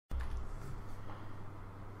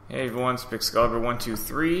Hey everyone, it's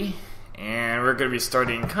Excalibur123, and we're going to be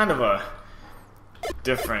starting kind of a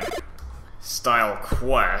different style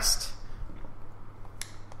quest.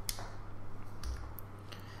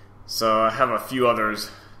 So I have a few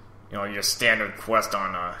others, your standard quest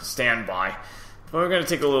on standby, but we're going to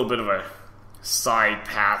take a little bit of a side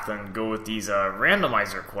path and go with these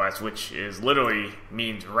Randomizer quests, which is literally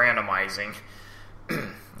means randomizing,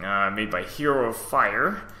 made by Hero of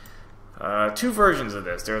Fire. Two versions of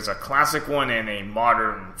this. There's a classic one and a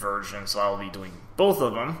modern version, so I'll be doing both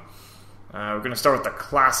of them. We're going to start with the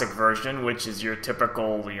classic version, which is your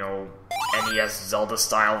typical, NES Zelda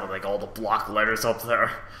style with like all the block letters up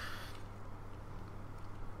there.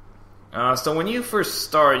 So when you first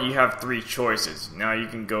start, you have three choices. Now you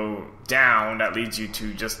can go down, that leads you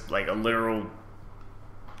to just like a literal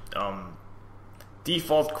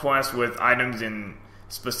default quest with items in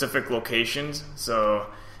specific locations. So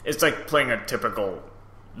it's like playing a typical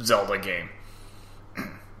Zelda game.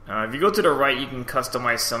 If you go to the right, you can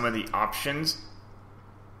customize some of the options.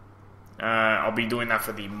 I'll be doing that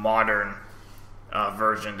for the modern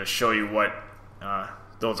version to show you what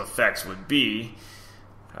those effects would be.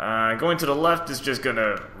 Going to the left is just going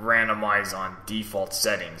to randomize on default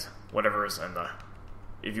settings. Whatever is in the...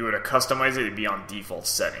 If you were to customize it, it'd be on default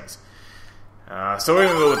settings. So we're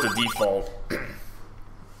going to go with the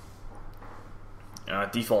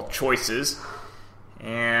default choices,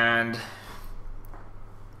 and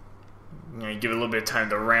you give it a little bit of time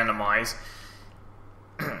to randomize.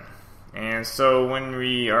 And so when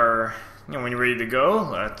we are, when you're ready to go,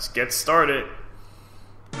 let's get started.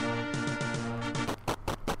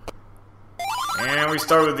 And we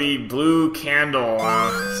start with the blue candle.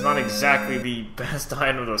 It's not exactly the best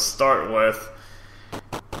item to start with,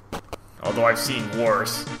 although I've seen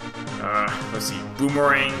worse. Let's see,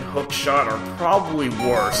 boomerang, hook shot are probably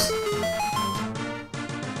worse.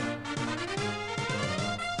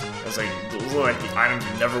 It's like, those are like the items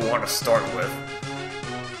you never want to start with.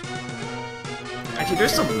 Actually,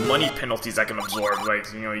 there's some money penalties I can absorb,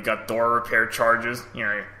 like, you got door repair charges,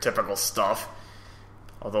 your typical stuff.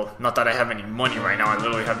 Although, not that I have any money right now, I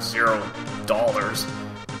literally have $0.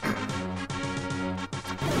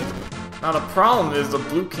 Now the problem is the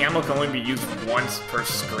blue candle can only be used once per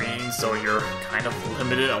screen, so you're kind of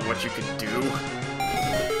limited on what you can do.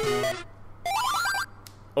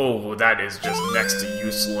 Oh, that is just next to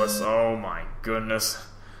useless. Oh my goodness.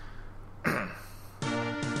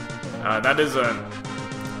 That is a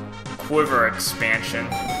quiver expansion.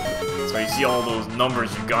 So you see all those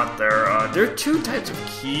numbers you got there. There are two types of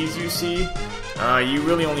keys you see. You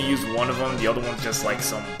really only use one of them. The other one's just like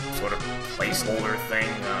some sort of placeholder thing.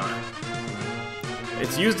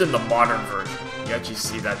 It's used in the modern version. You actually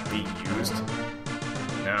see that being used.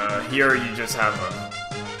 Here you just have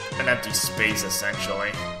an empty space,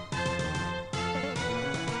 essentially.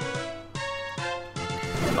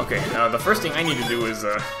 Okay, the first thing I need to do is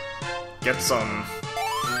get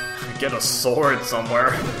a sword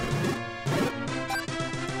somewhere.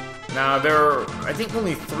 Now there are, I think,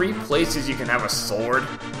 only 3 places you can have a sword.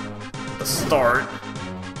 The start.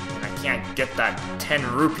 Can't get that 10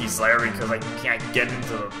 rupees there because I can't get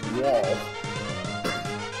into the wall.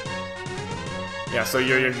 Yeah, so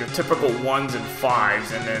your typical 1s and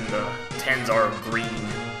 5s, and then the 10s are green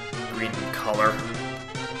in color.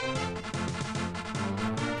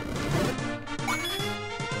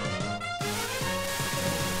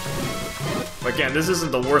 But again, this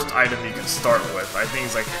isn't the worst item you can start with. I think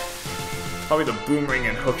it's like probably the boomerang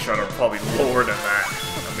and hookshot are probably lower than that.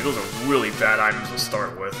 I mean, those are really bad items to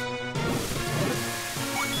start with.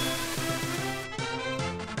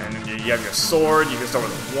 You have your sword, you can start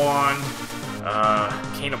with a wand,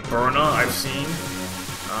 cane of Burna, I've seen,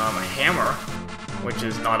 a hammer, which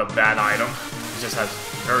is not a bad item, it just has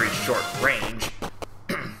very short range.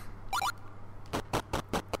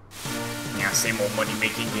 Yeah, same old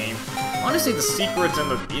money-making game. Honestly, the secrets in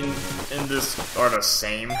this are the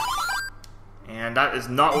same, and that is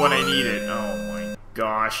not what I needed. Oh my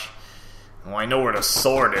gosh. Well, I know where the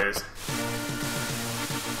sword is.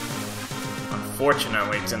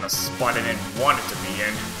 Unfortunately, it's in a spot I didn't want it to be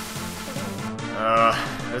in.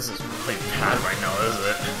 This is really bad right now, is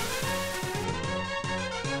it?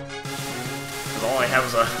 Because all I have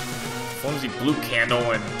is a flimsy blue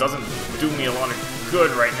candle and it doesn't do me a lot of good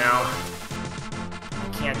right now. I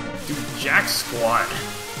can't do jack squat.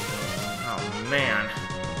 Oh man.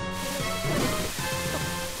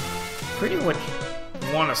 Pretty much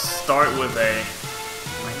want to start with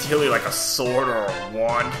ideally like a sword or a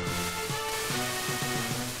wand.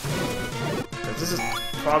 This is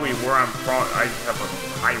probably where I have a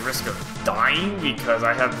high risk of dying because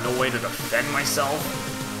I have no way to defend myself.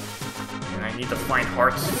 And I need to find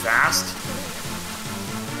hearts fast.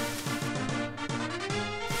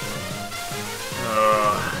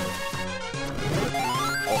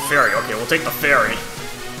 Oh, ferry. Okay, we'll take the ferry.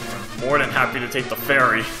 I'm more than happy to take the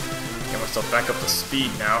ferry. Get myself back up to speed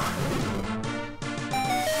now.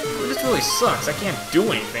 This really sucks. I can't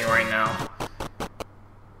do anything right now.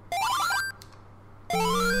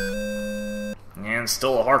 And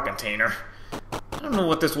still a heart container. I don't know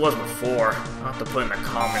what this was before. I'll have to put in the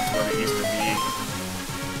comments what it used to be.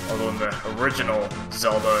 Although in the original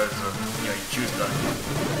Zelda, you choose the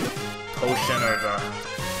potion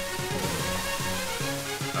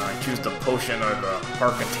or the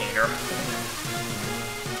heart container.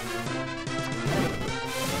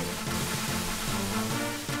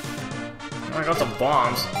 I got some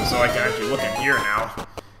bombs, so I can actually look in here now.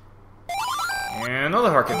 And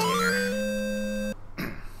another heart container.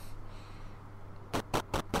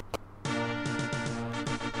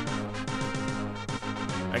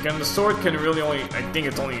 Again, the sword can really only, I think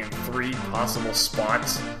it's only in 3 possible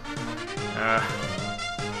spots.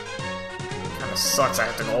 Kinda sucks I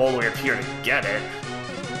have to go all the way up here to get it.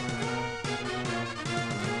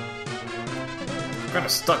 I'm kinda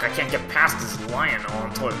stuck, I can't get past this lion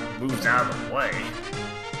until it moves out of the way.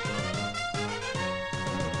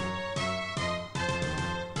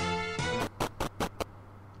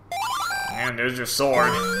 And there's your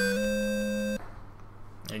sword.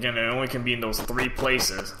 Again, it only can be in those 3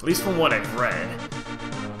 places, at least from what I've read.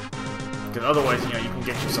 Because otherwise, you can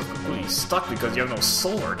get yourself completely stuck because you have no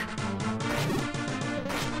sword.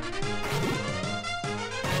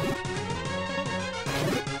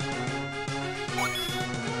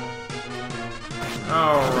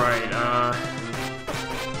 Alright,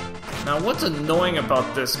 now what's annoying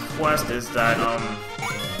about this quest is that,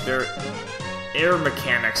 their air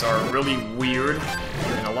mechanics are really weird,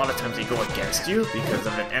 and a lot of times they go against you, because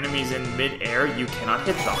if an enemy's in mid-air, you cannot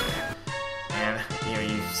hit them. And,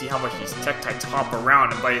 you see how much these Tektites hop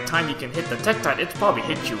around, and by the time you can hit the Tektite, it's probably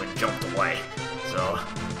hit you and jumped away. So,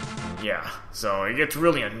 yeah. So, it gets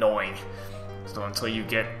really annoying. So, until you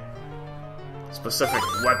get specific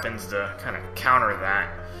weapons to kind of counter that.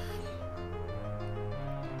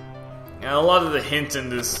 And a lot of the hints in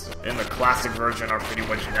the classic version are pretty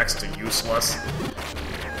much next to useless.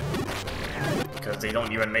 Because they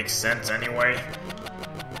don't even make sense anyway.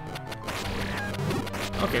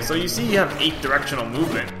 Okay, so you see you have 8 directional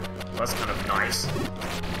movement. That's kind of nice.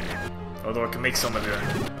 Although it can make some of the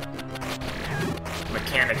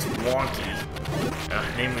mechanics wonky.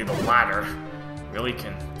 Namely the ladder. Really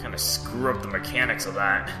can kind of screw up the mechanics of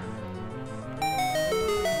that.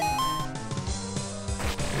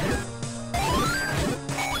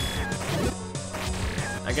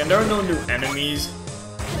 Again, there are no new enemies,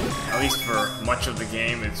 at least for much of the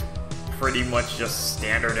game. It's pretty much just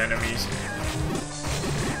standard enemies.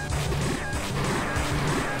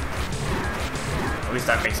 At least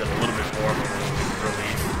that makes it a little bit more of a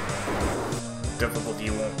relief. Difficulty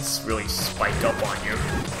won't really spike up on you.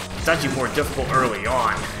 It's actually more difficult early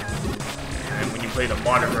on, and when you play the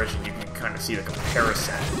modern version, you can kind of see the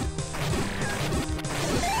comparison.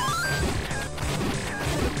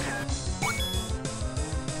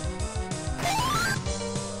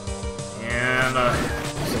 And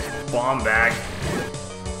bomb bag.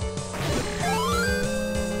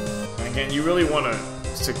 And again, you really want to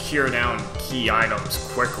secure down key items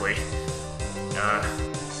quickly.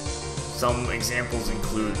 Some examples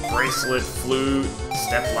include bracelet, flute,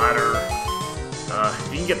 step ladder.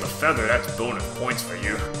 If you can get the feather, that's bonus points for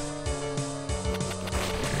you.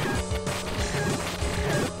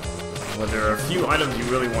 But there are a few items you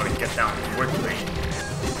really want to get down quickly.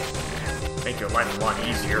 Make your life a lot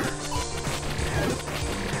easier.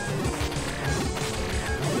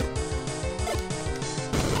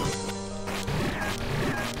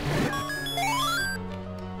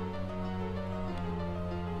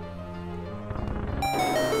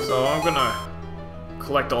 So I'm gonna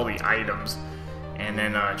collect all the items and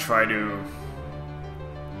then try to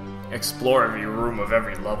explore every room of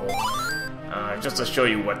every level, just to show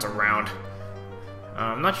you what's around.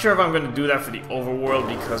 I'm not sure if I'm gonna do that for the overworld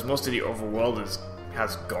because most of the overworld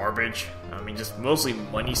has garbage. I mean, just mostly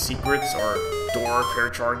money secrets or door repair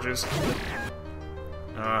charges.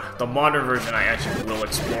 The modern version I actually will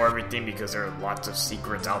explore everything because there are lots of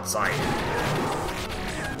secrets outside.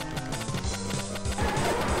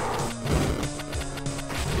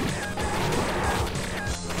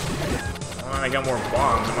 I got more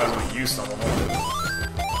bombs, I might as well use some of them.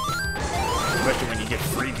 Especially when you get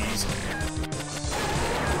freebies.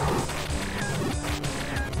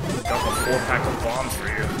 Got a 4-pack of bombs for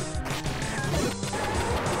you.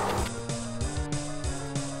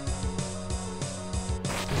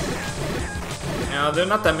 Now, there are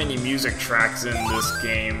not that many music tracks in this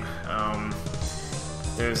game.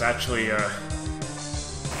 There's actually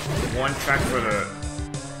one track for the...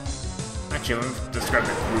 Actually, let me describe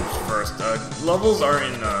the groups first. Levels are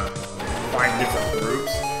in 5 different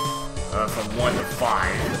groups, from 1 to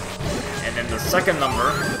 5. And then the second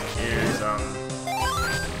number is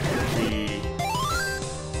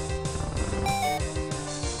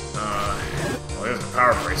well, there's the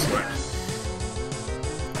power bracelet.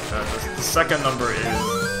 The second number is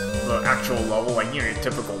the actual level, like, you know, your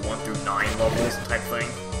typical 1 through 9 levels type thing.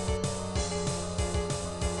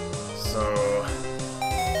 So,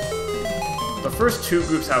 the first 2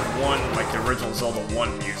 groups have one, like the original Zelda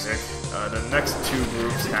 1 music. The next 2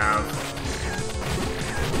 groups have...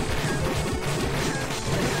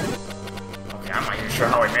 Okay, I'm not even sure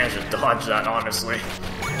how I managed to dodge that, honestly.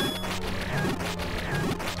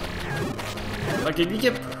 Like, if you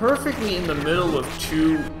get perfectly in the middle of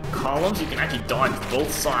 2 columns, you can actually dodge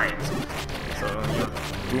both sides. So, you know,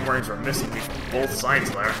 boomerangs were missing me from both sides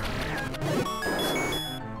there.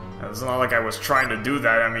 It's not like I was trying to do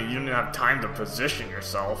that. I mean, you didn't have time to position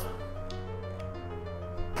yourself.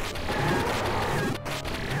 I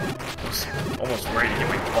was almost ready to get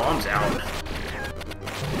my bombs out.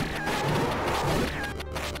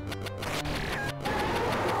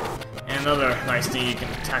 And another nice thing, you can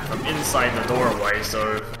attack from inside the doorway,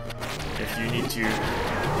 so if you need to,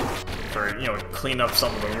 you know, clean up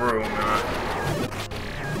some of the room,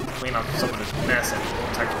 clean up some of this mess and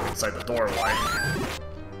attack from inside the doorway.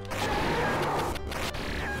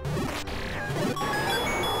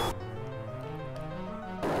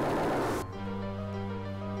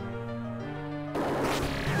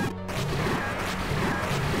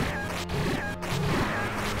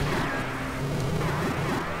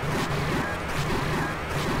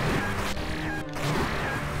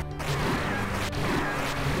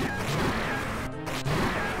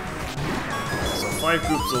 So 5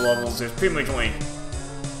 groups of levels, there's pretty much only,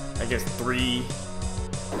 I guess, 3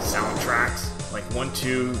 soundtracks. Like 1,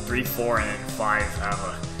 2, 3, 4, and then 5 have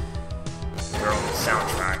their own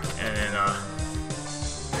soundtrack. And then,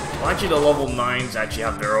 well, actually the level 9s actually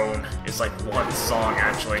have their own. It's like 1 song,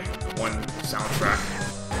 actually. 1 soundtrack.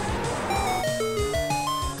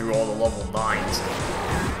 Through all the level 9s.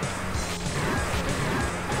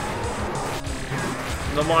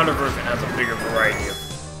 The modern version has a bigger variety of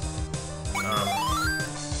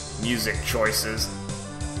music choices.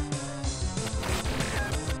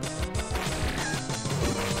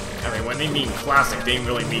 I mean, when they mean classic, they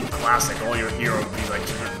really mean classic. All you'll hear will be like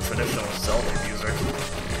traditional Zelda music.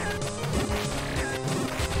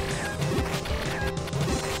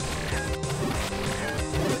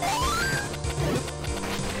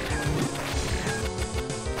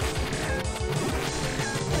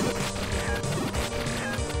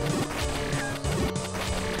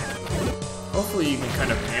 Hopefully you can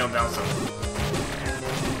kind of nail down some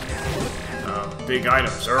big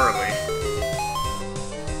items early.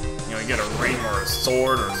 You know, you get a ring or a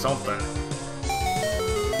sword or something.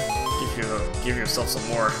 Give yourself some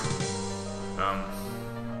more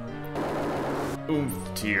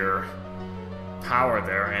oomph to your power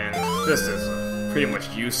there, and this is pretty much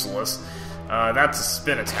useless. That's a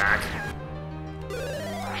spin attack.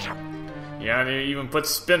 Yeah, they even put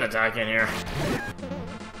spin attack in here.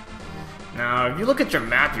 Now, if you look at your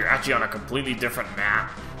map, you're actually on a completely different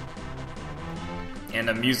map. And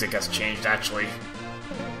the music has changed, actually.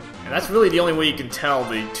 And that's really the only way you can tell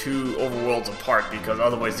the 2 overworlds apart, because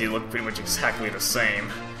otherwise they look pretty much exactly the same.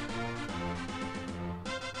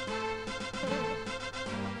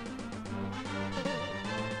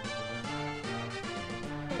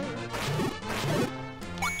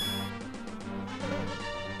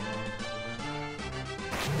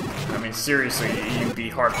 I mean, seriously, you'd be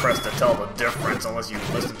hard-pressed to tell the difference unless you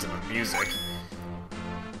listen to the music.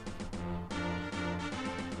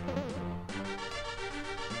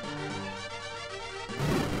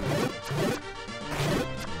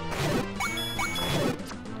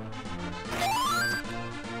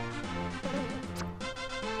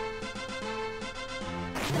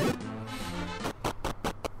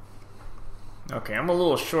 Okay, I'm a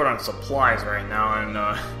little short on supplies right now, and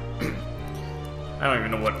I don't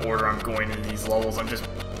even know what order I'm going in these levels. I'm just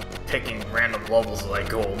picking random levels as I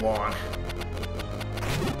go along.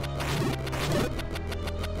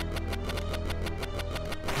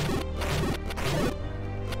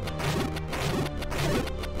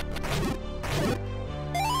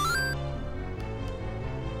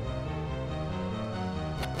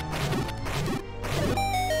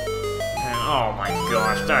 And oh my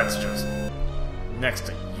gosh, that's just next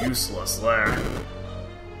to useless there.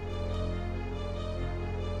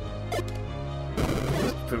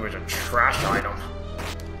 pretty much a trash item.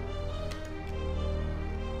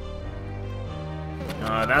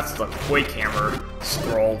 That's the Quake Hammer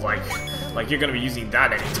scroll, like you're gonna be using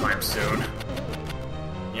that anytime soon.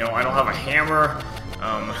 You know, I don't have a hammer,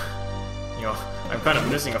 you know, I'm kind of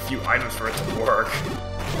missing a few items for it to work.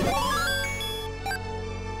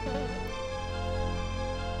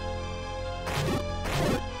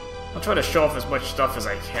 I'll try to show off as much stuff as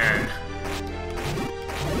I can.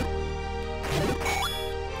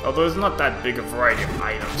 Although there's not that big a variety of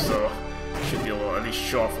items, so I should be able to at least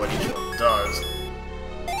show off what each one does.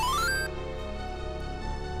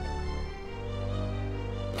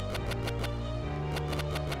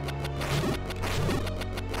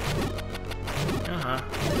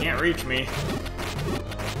 Can't reach me.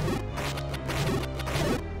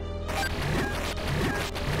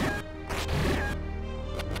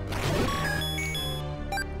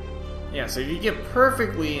 Yeah, so if you get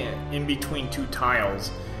perfectly in between two tiles,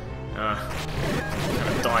 kind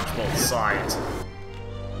of dodge both sides.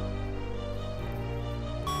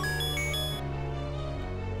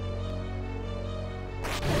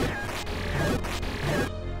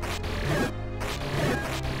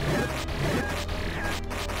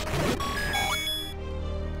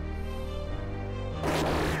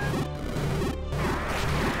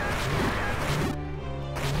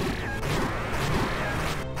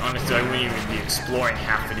 Honestly, I wouldn't even be exploring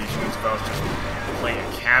half of these rooms if I was just playing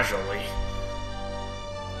it casually.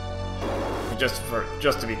 And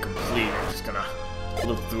just to be complete, I'm just gonna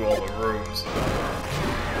look through all the rooms.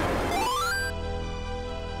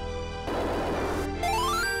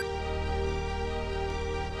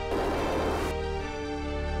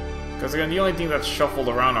 Because again, the only thing that's shuffled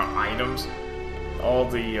around are items. All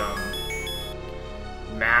the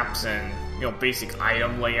maps and basic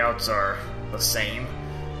item layouts are the same.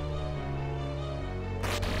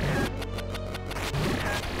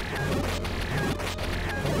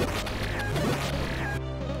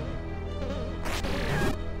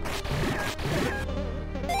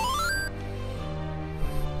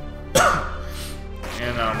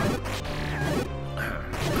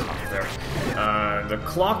 The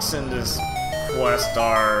clocks in this quest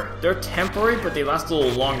they're temporary, but they last a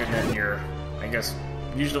little longer than I guess,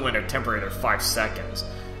 usually when they're temporary, they're 5 seconds.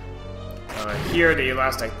 Here they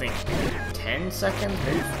last, I think, 10 seconds?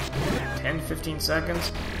 Maybe 10, 15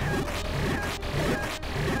 seconds?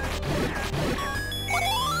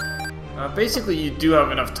 Basically, you do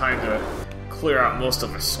have enough time to clear out most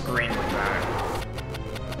of a screen with that.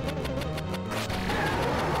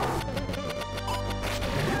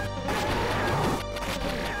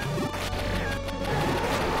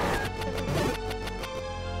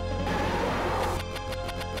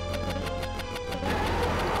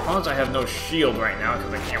 I have no shield right now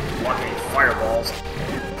because I can't block any fireballs.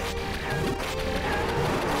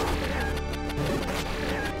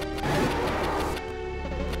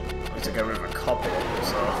 At least I got rid of a couple,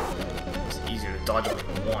 so it's easier to dodge only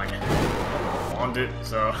one. Bombed it,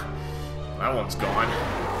 so that one's gone.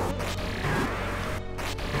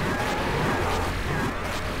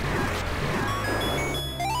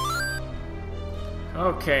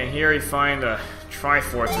 Okay, here you find a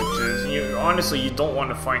Triforce, which is, honestly, you don't want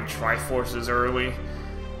to find Triforces early,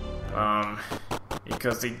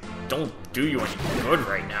 because they don't do you any good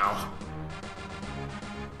right now.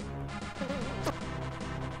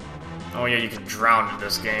 Oh yeah, you can drown in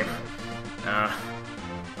this game,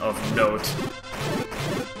 of note.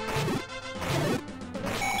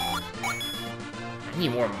 I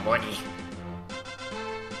need more money.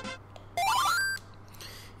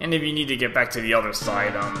 And if you need to get back to the other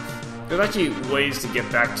side, there's actually ways to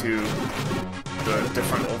get back to the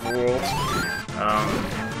different overworlds.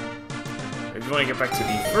 If you want to get back to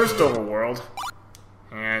the first overworld,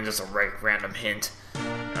 and just a random hint,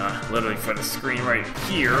 literally for the screen right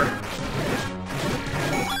here.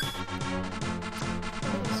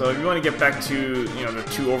 So if you want to get back to, the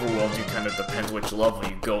two overworlds, it kind of depends which level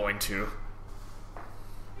you go into.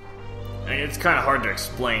 I mean, it's kind of hard to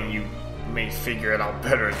explain. You may figure it out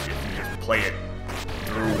better if you just play it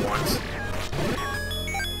through once.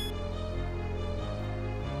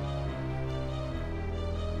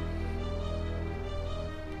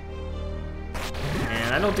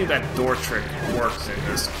 And I don't think that door trick works in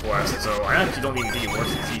this quest, so I actually don't even think it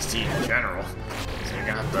works in TC in general. So you're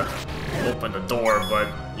gonna have to open the door, but,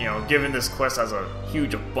 given this quest has a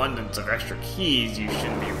huge abundance of extra keys, you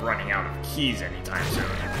shouldn't be running out of keys anytime soon.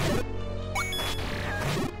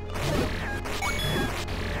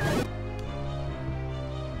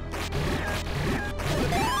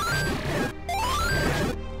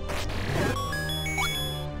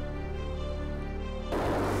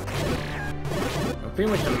 Pretty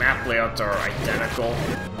much the map layouts are identical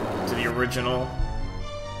to the original.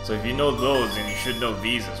 So if you know those, then you should know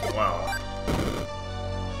these as well.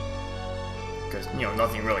 Because, you know,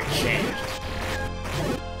 nothing really changed.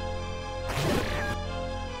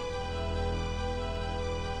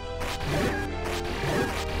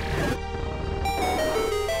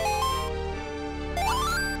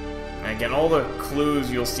 And again, all the clues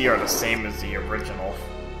you'll see are the same as the original.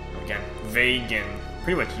 Again, vague and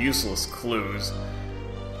pretty much useless clues.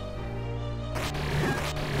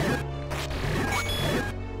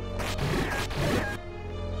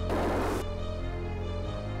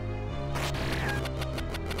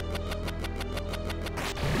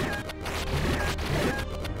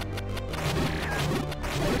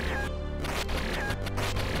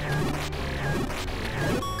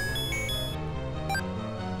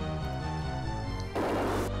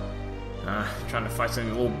 Trying to find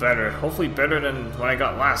something a little better. Hopefully better than what I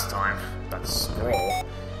got last time. That scroll.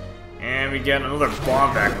 And we get another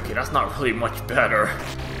bomb back. Okay, that's not really much better.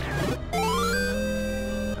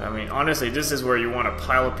 I mean, honestly, this is where you want to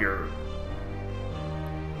pile up your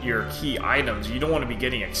key items. You don't want to be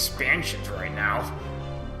getting expansions right now.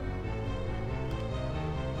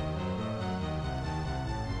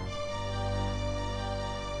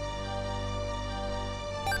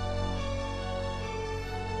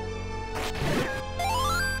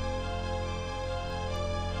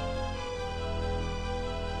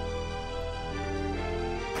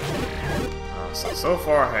 So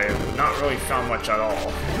far, I have not really found much at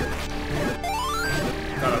all.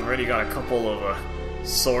 I've already got a couple of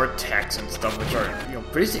sword techs and stuff, which are, you know,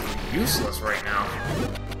 basically useless right now.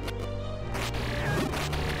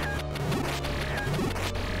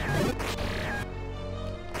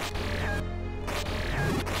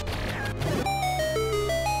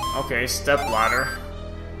 Okay, step ladder.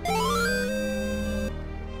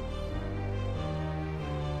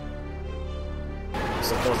 I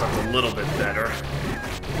suppose that's a little bit better.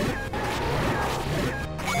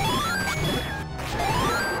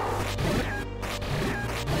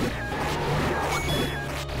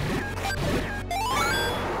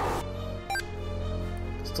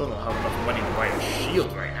 Still don't have enough money to buy a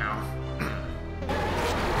shield right now.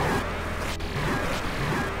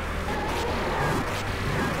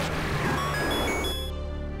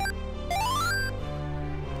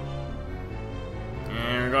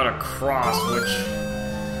 And we got a cross, which...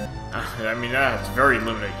 I mean, that has very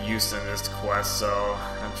limited use in this quest, so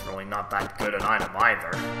that's really not that good an item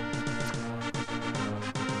either.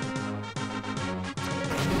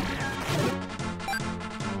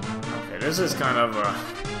 Okay, this is kind of a...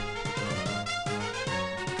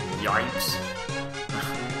 Yipes.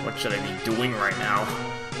 What should I be doing right now?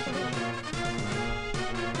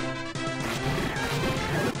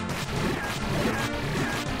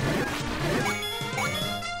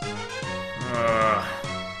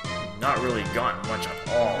 Not really gotten much at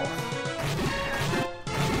all.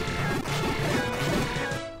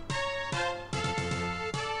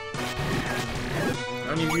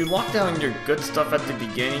 I mean, if you lock down your good stuff at the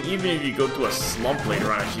beginning, even if you go through a slump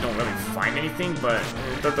later on, you don't really find anything, but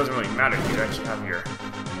that doesn't really matter if you actually have your,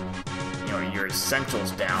 you know, your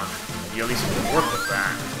essentials down. You at least can work with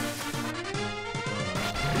that.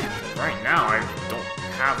 Right now, I don't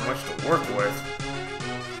have much to work with.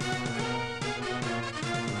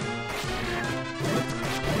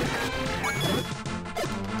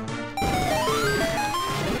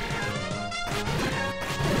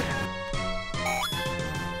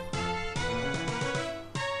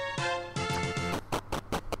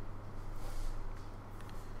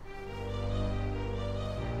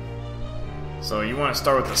 So you want to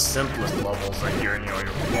start with the simplest levels, like your, you know, your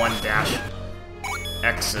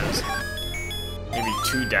 1-X's, maybe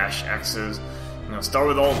 2-X's. You know, start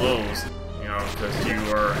with all those, you know, because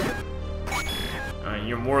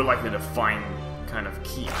you're more likely to find kind of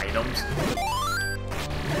key items.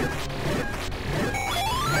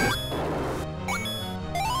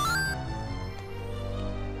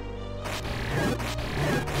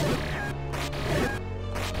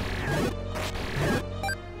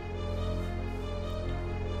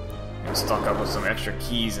 Stock up with some extra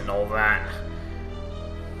keys and all that.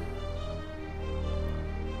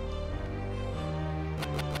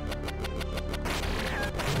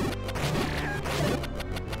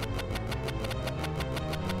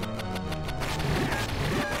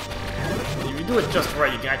 If you do it just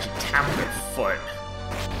right, you can actually tap their foot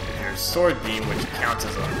with your sword beam, which counts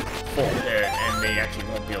as a full hit, and they actually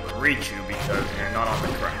won't be able to reach you because you're not on the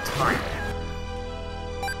correct tile.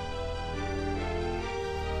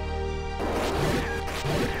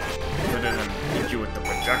 You with the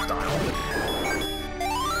projectile.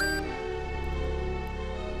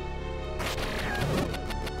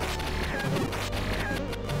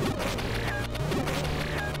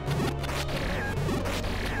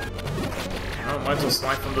 Oh, might as well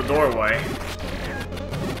slide from the doorway.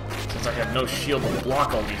 Since I have no shield to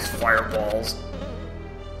block all these fireballs.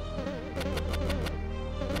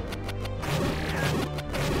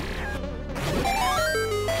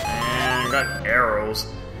 And I got arrows.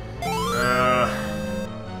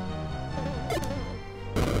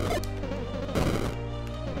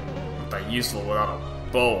 Not that useful without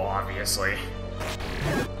a bow, obviously.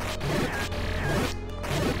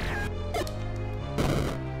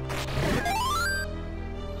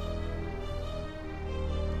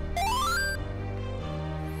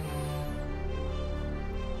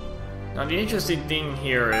 Now the interesting thing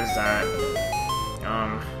here is that,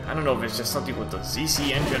 I don't know if it's just something with the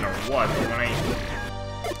ZC engine or what, but when I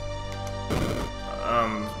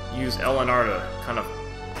use L and R to kind of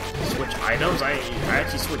switch items, I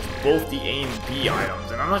actually switch both the A and B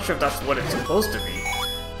items, and I'm not sure if that's what it's supposed to be.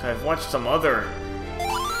 I've watched some other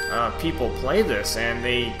people play this, and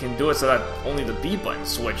they can do it so that only the B button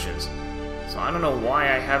switches. So I don't know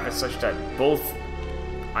why I have it such that both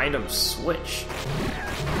items switch.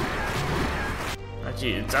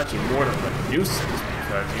 Actually, it's actually more of a nuisance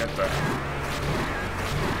because you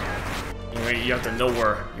have to know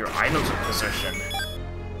where your items are positioned.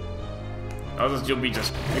 Otherwise, you might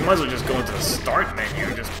as well just go into the start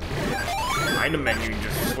menu, just item menu, and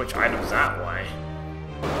just switch items that way.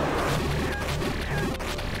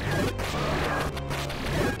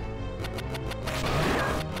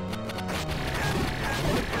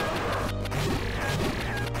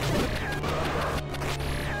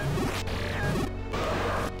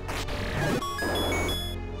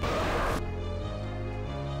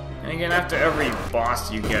 And again, after every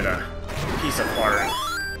boss, you get a piece of heart.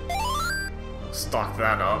 Stock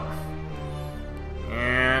that up.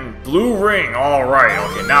 And blue ring. Alright,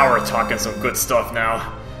 okay, now we're talking some good stuff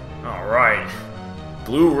now. Alright.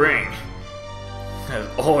 Blue ring.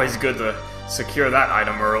 It's always good to secure that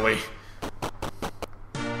item early.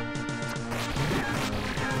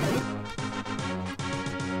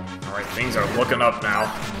 Alright, things are looking up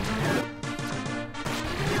now.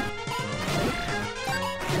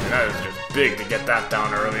 And that is just big to get that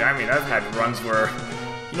down early. I mean, I've had runs where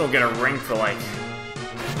you don't get a ring for like,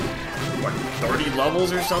 what, 30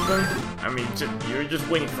 levels or something? I mean, you're just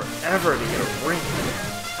waiting forever to get a ring.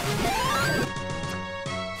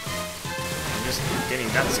 And just getting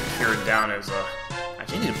that secured down is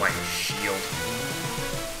actually, I need to buy a shield.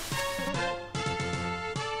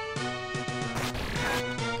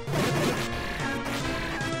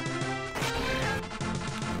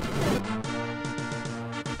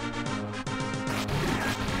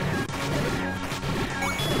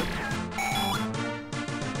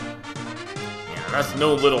 That's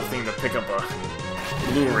no little thing to pick up a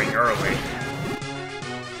blue ring early.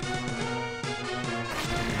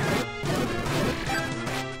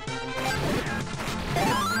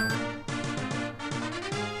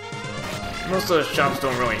 Most of the shops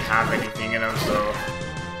don't really have anything in them, so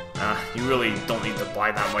you really don't need to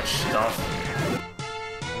buy that much stuff.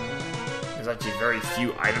 There's actually very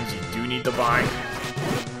few items you do need to buy.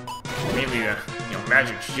 Mainly the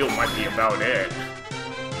magic shield might be about it.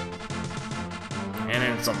 And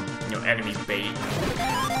then some, enemy bait.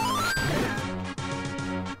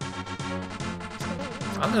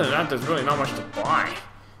 Other than that, there's really not much to buy.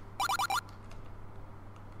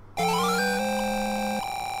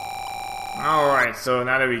 Alright, so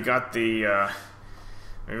now that we got the,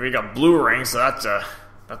 we got blue ring, so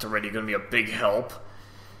that's already gonna be a big help.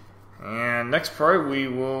 And next part, we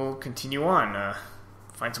will continue on,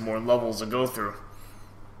 find some more levels to go through.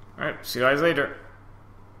 Alright, see you guys later.